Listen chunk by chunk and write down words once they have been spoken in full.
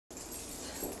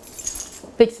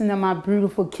fixing up my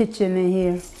beautiful kitchen in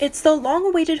here. It's the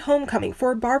long-awaited homecoming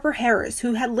for Barbara Harris,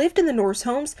 who had lived in the Norris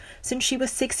Homes since she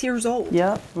was 6 years old.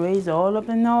 Yep, raised all up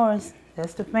in Norris.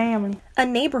 That's the family. A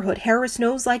neighborhood Harris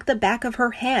knows like the back of her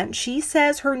hand. She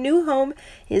says her new home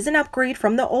is an upgrade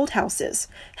from the old houses.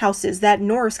 Houses that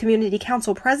Norris Community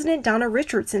Council President Donna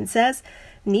Richardson says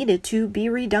needed to be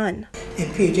redone.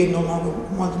 And PHA no longer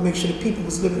wanted to make sure the people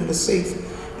was living in a safe,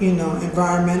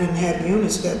 environment and had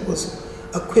units that was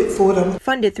equipped for them.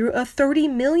 Funded through a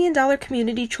 $30 million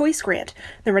community choice grant,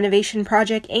 the renovation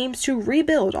project aims to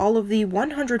rebuild all of the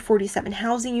 147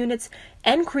 housing units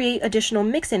and create additional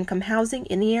mixed-income housing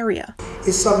in the area.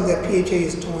 It's something that PHA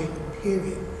is doing,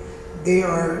 period. They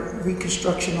are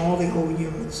reconstructing all the old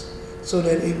units so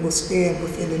that it will stand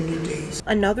within the new days.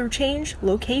 Another change,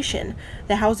 location.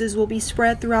 The houses will be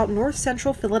spread throughout north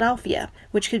central Philadelphia,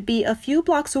 which could be a few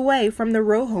blocks away from the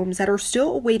row homes that are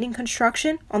still awaiting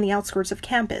construction on the outskirts of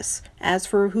campus. As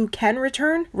for who can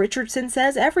return, Richardson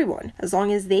says everyone, as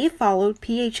long as they followed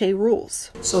PHA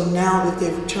rules. So now that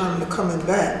they've returned to coming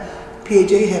back,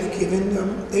 PHA have given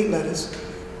them their letters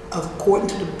according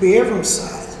to the bedroom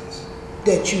sizes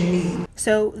that you need.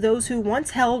 So those who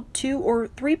once held 2 or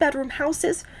 3 bedroom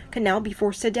houses can now be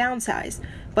forced to downsize.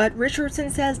 But Richardson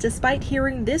says despite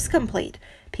hearing this complaint,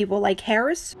 people like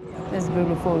Harris, It's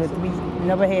beautiful that we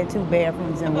never had 2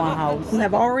 bathrooms in one house, who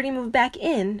have already moved back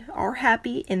in, are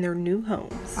happy in their new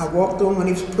homes. I walked on when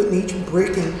he was putting each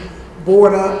brick and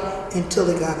board up until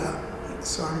it got up.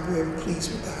 So I'm very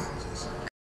pleased with that.